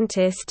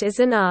apprenticed as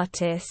an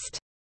artist.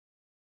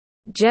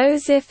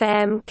 Joseph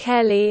M.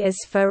 Kelly as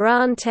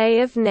Ferrante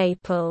of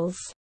Naples.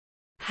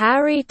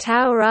 Harry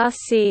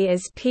Taurasi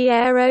as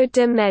Piero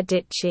de'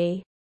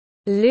 Medici.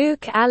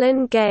 Luke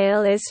Allen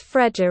Gale as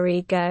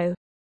Federico.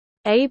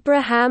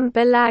 Abraham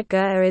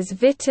Balaga as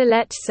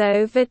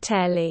Vitellezzo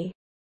Vitelli.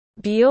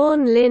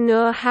 Bjorn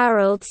Linur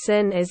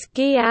Haraldsson as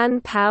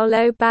Gian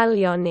Paolo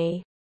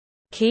Baglioni.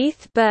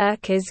 Keith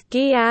Burke as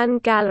Gian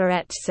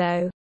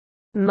Gallarezzo.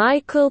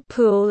 Michael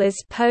Poole as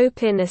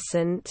Pope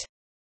Innocent.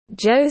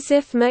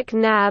 Joseph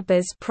McNabb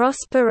as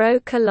Prospero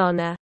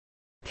Colonna.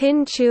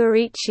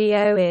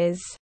 Pinturicchio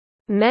is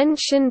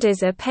mentioned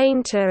as a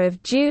painter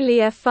of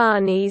Julia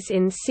Farnese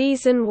in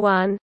Season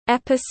 1,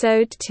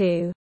 Episode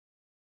 2.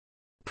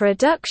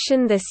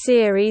 Production. The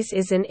series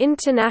is an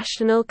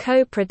international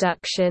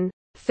co-production,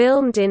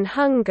 filmed in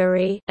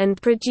Hungary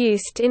and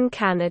produced in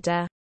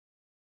Canada.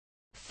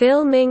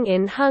 Filming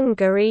in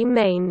Hungary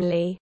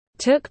mainly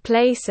took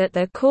place at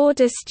the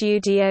Korda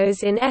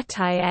Studios in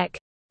Etajek,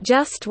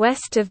 just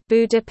west of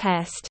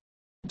Budapest.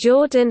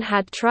 Jordan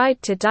had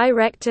tried to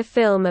direct a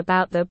film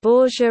about the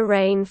Borgia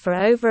reign for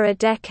over a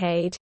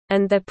decade,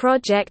 and the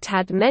project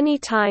had many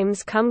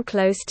times come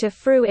close to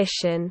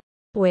fruition,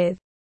 with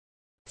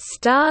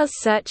stars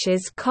such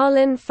as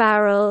Colin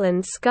Farrell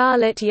and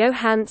Scarlett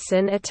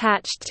Johansson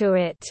attached to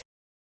it.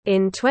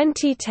 In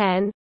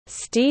 2010,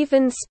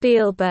 Steven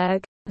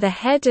Spielberg, the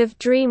head of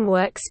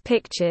DreamWorks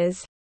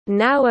Pictures,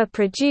 now a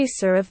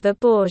producer of the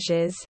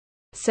Borgias,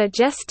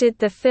 suggested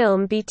the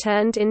film be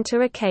turned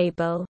into a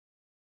cable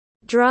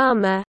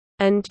drama,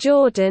 and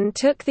Jordan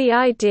took the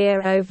idea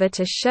over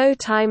to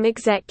Showtime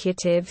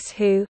executives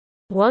who,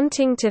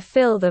 wanting to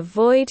fill the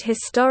void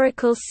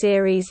historical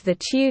series The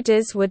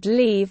Tudors would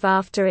leave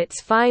after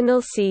its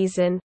final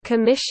season,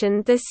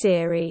 commissioned the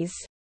series.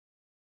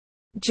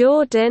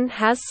 Jordan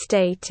has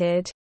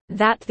stated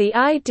that the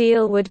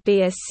ideal would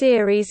be a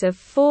series of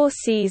 4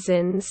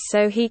 seasons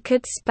so he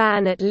could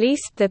span at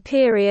least the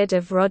period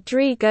of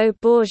Rodrigo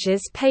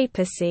Borgia's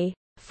papacy,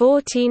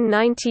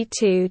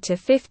 1492 to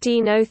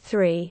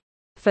 1503.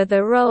 For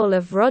the role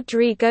of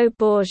Rodrigo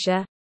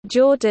Borgia,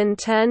 Jordan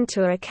turned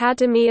to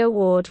Academy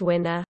Award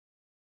winner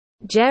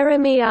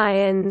Jeremy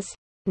Irons,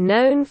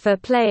 known for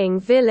playing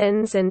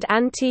villains and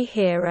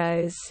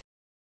anti-heroes.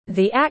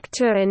 The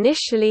actor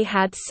initially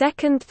had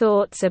second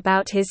thoughts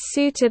about his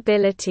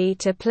suitability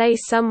to play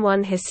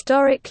someone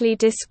historically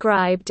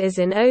described as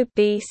an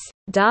obese,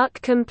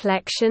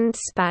 dark-complexioned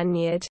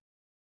Spaniard.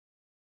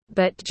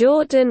 But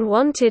Jordan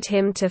wanted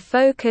him to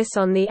focus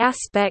on the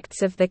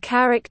aspects of the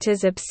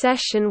character's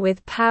obsession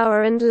with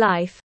power and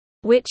life,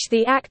 which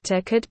the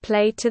actor could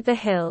play to the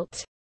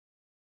hilt.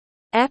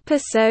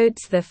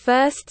 Episodes. The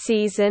first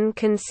season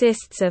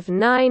consists of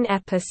 9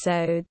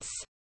 episodes.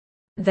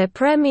 The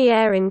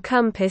premiere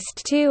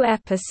encompassed 2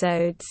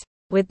 episodes,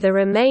 with the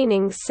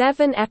remaining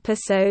 7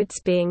 episodes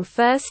being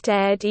first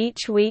aired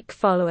each week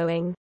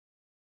following.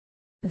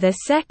 The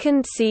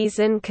second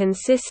season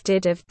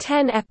consisted of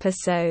 10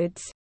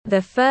 episodes,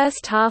 the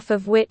first half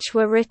of which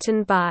were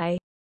written by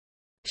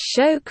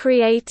show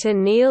creator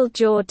Neil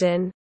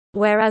Jordan,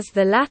 whereas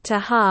the latter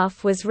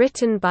half was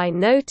written by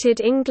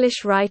noted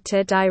English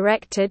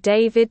writer-director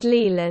David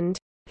Leland,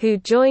 who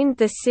joined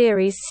the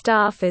series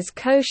staff as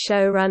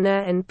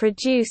co-showrunner and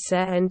producer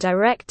and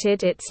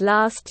directed its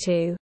last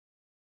 2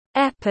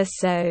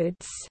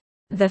 episodes.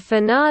 The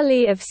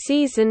finale of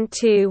Season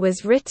 2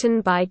 was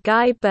written by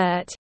Guy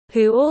Burt,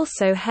 who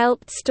also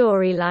helped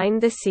storyline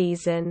the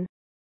season.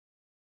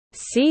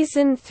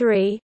 Season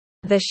 3,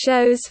 the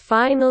show's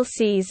final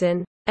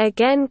season,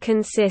 again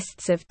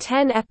consists of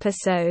 10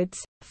 episodes,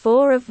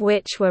 4 of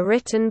which were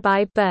written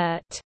by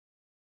Burt.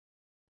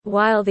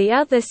 While the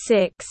other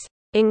 6,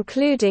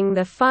 including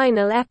the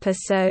final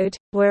episode,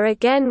 were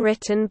again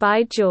written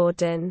by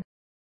Jordan.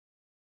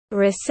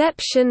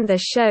 Reception. The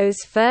show's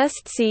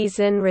first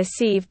season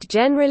received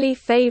generally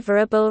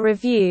favorable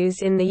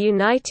reviews in the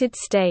United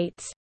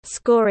States,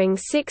 scoring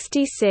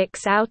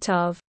 66 out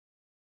of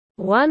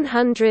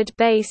 100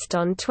 based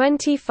on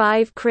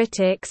 25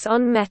 critics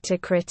on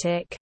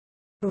Metacritic.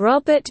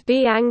 Robert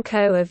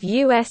Bianco of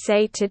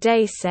USA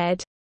Today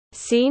said,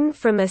 "Seen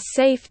from a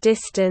safe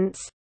distance,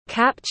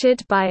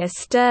 captured by a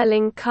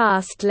sterling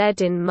cast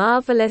led in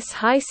marvelous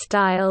high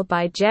style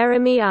by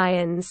Jeremy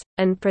Irons,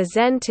 and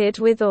presented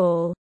with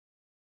all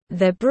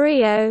the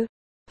brio,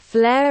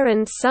 flair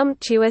and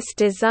sumptuous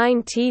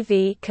design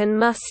TV can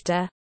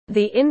muster,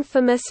 the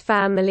infamous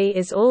family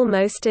is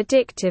almost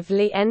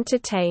addictively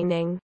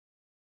entertaining."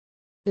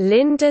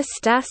 Linda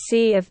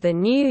Stassi of The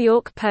New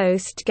York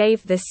Post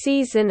gave the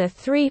season a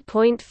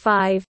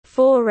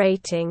 3.54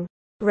 rating,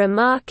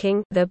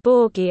 remarking, "The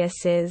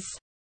Borgiases.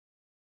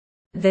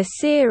 The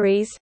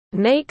series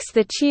makes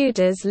the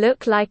Tudors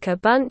look like a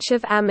bunch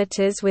of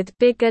amateurs with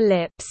bigger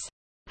lips."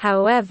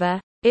 However,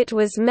 it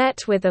was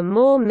met with a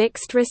more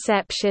mixed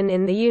reception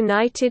in the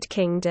United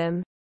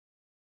Kingdom.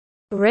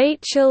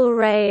 Rachel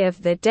Ray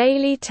of the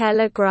Daily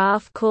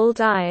Telegraph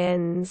called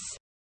Irons'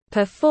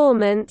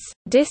 performance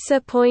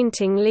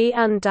disappointingly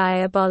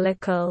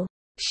undiabolical.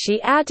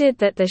 She added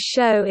that the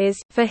show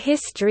is for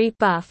history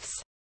buffs,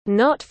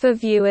 not for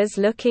viewers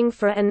looking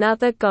for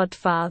another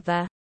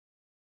Godfather.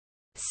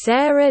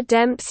 Sarah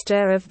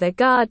Dempster of The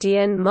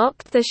Guardian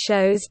mocked the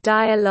show's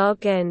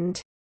dialogue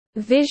and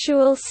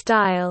visual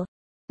style.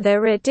 The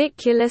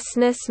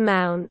ridiculousness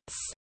mounts.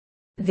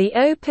 The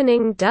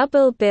opening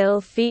double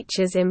bill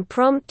features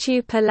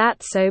impromptu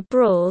palazzo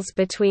brawls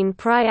between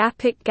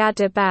priapic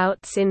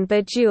gadabouts in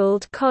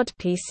bejeweled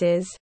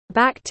codpieces,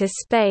 Back to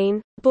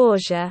Spain,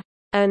 Borgia,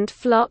 and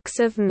flocks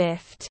of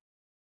miffed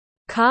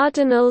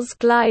cardinals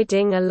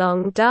gliding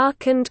along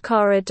darkened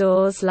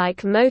corridors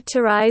like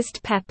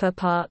motorized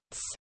pepperpots.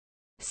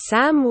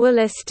 Sam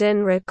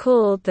Wollaston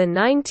recalled the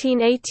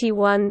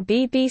 1981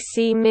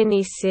 BBC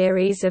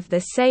miniseries of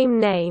the same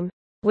name,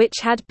 which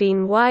had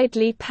been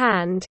widely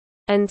panned,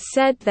 and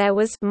said there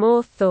was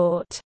more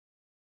thought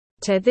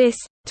to this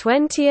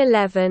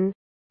 2011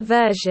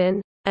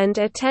 version, and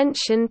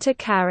attention to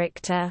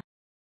character.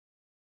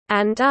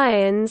 And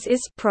Irons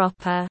is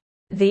proper.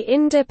 The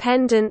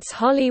Independent's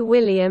Holly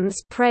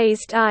Williams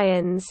praised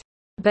Irons,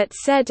 but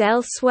said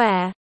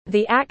elsewhere,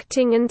 the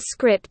acting and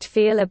script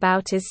feel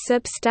about as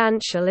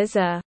substantial as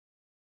a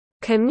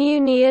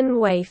communion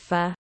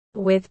wafer.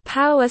 With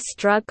power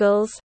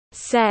struggles,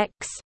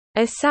 sex,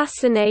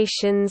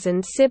 assassinations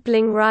and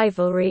sibling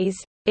rivalries,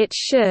 it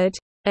should,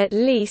 at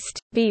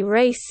least, be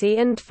racy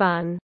and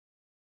fun.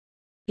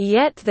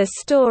 Yet the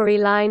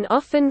storyline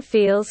often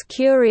feels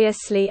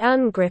curiously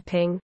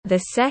ungripping. The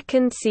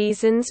second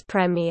season's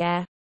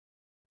premiere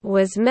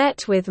was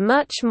met with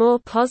much more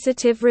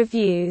positive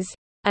reviews,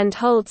 and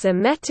holds a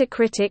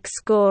Metacritic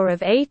score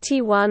of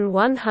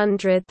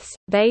 81/100,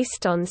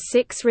 based on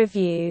 6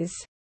 reviews.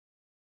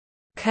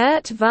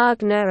 Kurt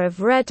Wagner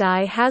of Red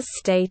Eye has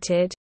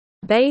stated,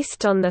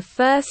 "Based on the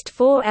first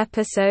 4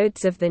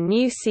 episodes of the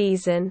new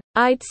season,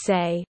 I'd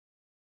say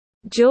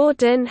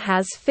Jordan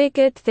has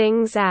figured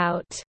things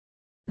out.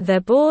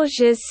 The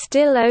Borgias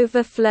still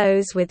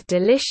overflows with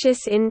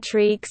delicious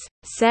intrigues,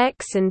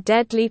 sex and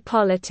deadly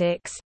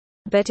politics,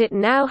 but it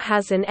now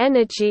has an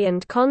energy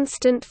and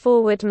constant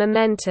forward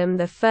momentum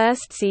the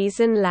first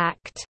season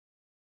lacked."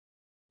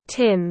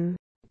 Tim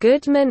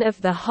Goodman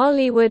of The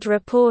Hollywood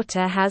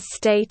Reporter has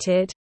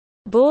stated,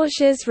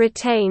 "Borgias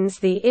retains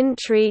the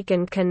intrigue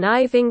and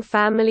conniving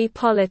family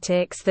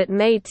politics that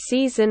made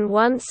Season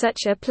 1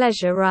 such a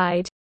pleasure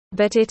ride,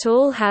 but it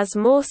all has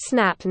more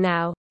snap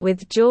now,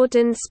 with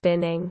Jordan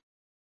spinning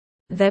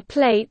the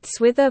plates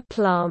with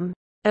aplomb."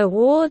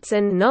 Awards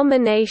and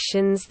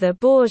nominations. The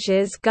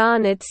Borgias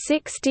garnered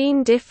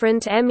 16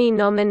 different Emmy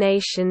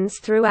nominations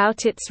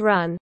throughout its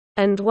run,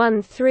 and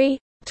won 3,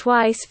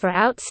 twice for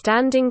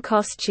Outstanding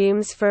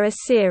Costumes for a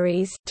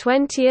Series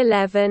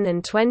 2011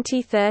 and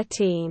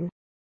 2013,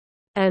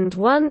 and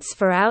once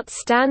for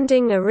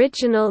Outstanding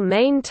Original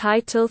Main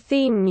Title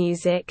Theme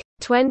Music,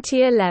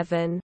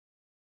 2011.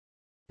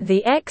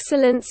 The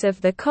excellence of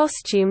the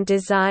costume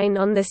design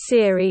on the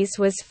series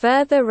was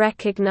further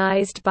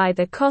recognized by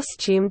the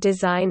Costume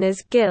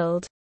Designers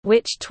Guild,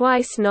 which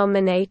twice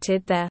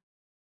nominated the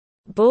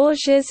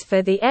Borgias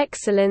for the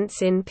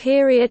Excellence in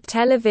Period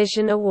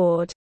Television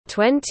Award,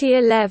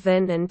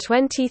 2011 and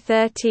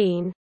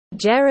 2013.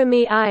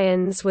 Jeremy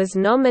Irons was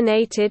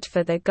nominated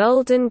for the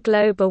Golden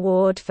Globe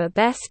Award for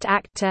Best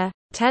Actor,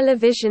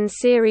 Television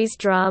Series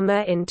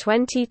Drama in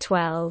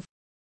 2012.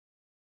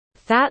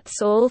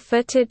 That's all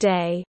for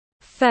today,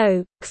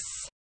 folks.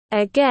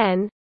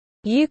 Again,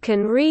 you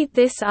can read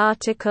this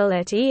article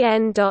at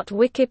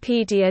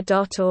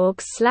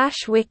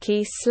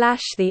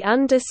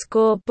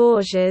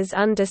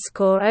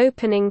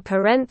en.wikipedia.org/wiki/the_Borgias_opening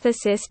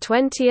parenthesis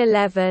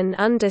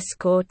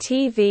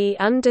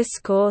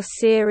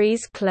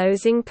 2011_series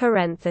closing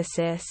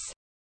parenthesis.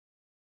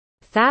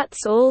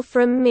 That's all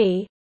from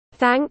me.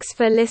 Thanks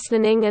for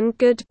listening and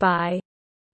goodbye.